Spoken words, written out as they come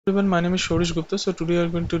Everyone, my name is Shorish Gupta. So today we are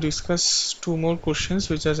going to discuss two more questions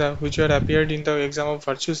which are appeared in the exam of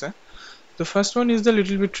Virtusa. The first one is the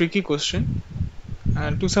little bit tricky question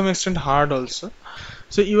and to some extent hard also.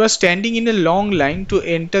 So you are standing in a long line to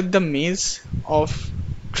enter the maze of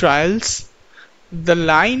trials. The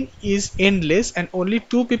line is endless and only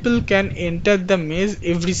two people can enter the maze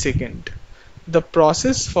every second. The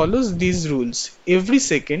process follows these rules. Every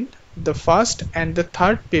second, the first and the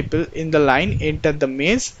third people in the line enter the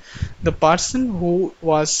maze. The person who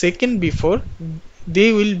was second before,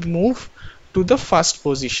 they will move to the first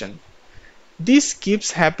position. This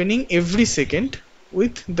keeps happening every second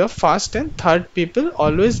with the first and third people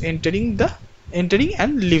always entering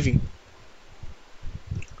and leaving.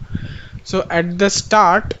 So at the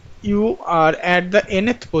start, you are at the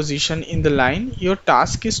nth position in the line. Your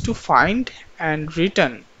task is to find and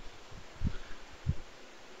return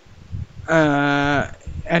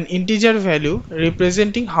an integer value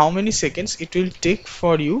representing how many seconds it will take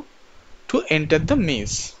for you to enter the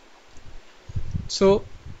maze. So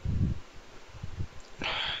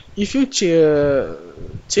if you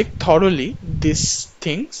check thoroughly these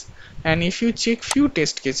things, and if you check few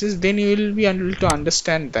test cases, then you will be able to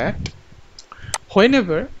understand that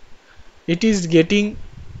whenever it is getting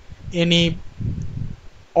any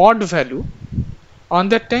odd value, on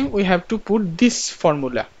that time we have to put this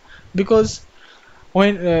formula, because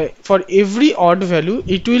when for every odd value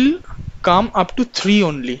it will come up to 3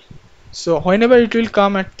 only. So whenever it will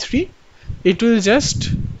come at 3, it will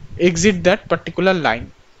just exit that particular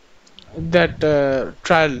line, that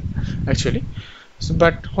trial actually. So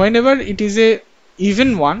but whenever it is a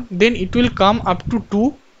even one, then it will come up to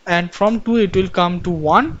 2, and from 2 it will come to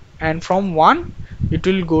 1, and from 1 it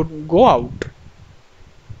will go out.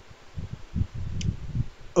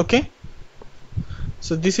 Okay,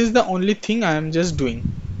 so this is the only thing I am just doing,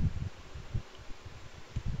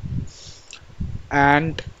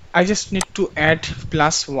 and I just need to add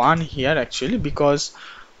 +1 here actually, because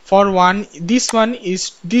for one, this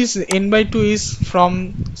n by 2 is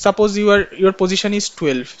from, suppose your position is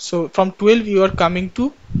 12, so from 12 you are coming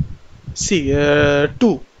to see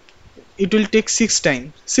 2, it will take 6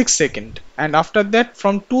 seconds, and after that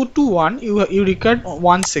from 2 to 1 you require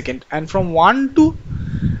 1 second, and from 1 to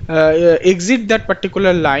exit that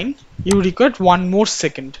particular line you require 1 more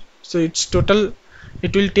second, so it's total,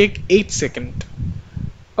 it will take 8 seconds.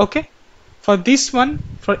 Okay, for this one,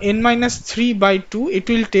 for n minus 3 by 2, it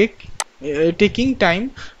will take taking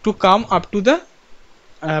time to come up to the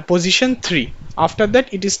position 3. After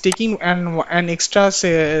that it is taking an extra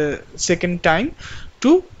second time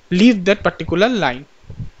to leave that particular line.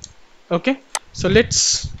 Okay, so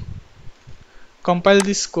let's compile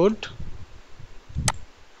this code.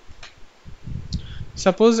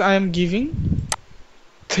 Suppose I am giving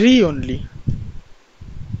 3 only,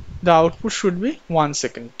 the output should be 1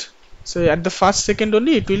 second. So at the first second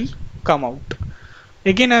only it will come out.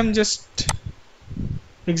 Again I am just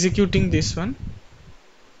executing this one,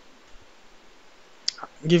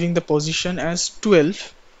 giving the position as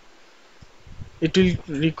 12. It will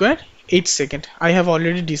require 8 seconds. I have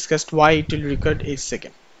already discussed why it will require 8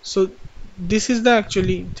 seconds. So this is the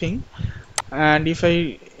actually thing, and if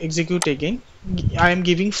I execute again, I am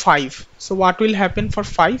giving 5. So what will happen for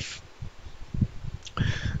 5?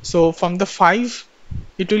 So from the 5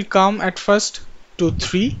 it will come at first to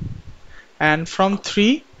 3, and from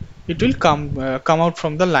 3 it will come out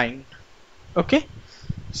from the line. Okay,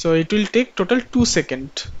 so it will take total 2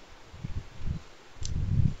 seconds.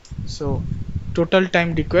 So total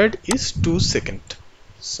time required is 2 seconds.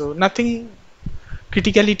 So nothing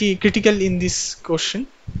critical in this question.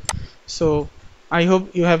 So I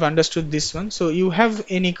hope you have understood this one. So you have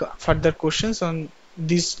any further questions on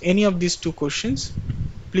this, any of these two questions,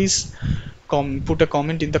 please put a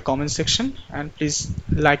comment in the comment section, and please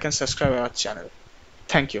like and subscribe our channel.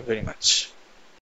 Thank you very much.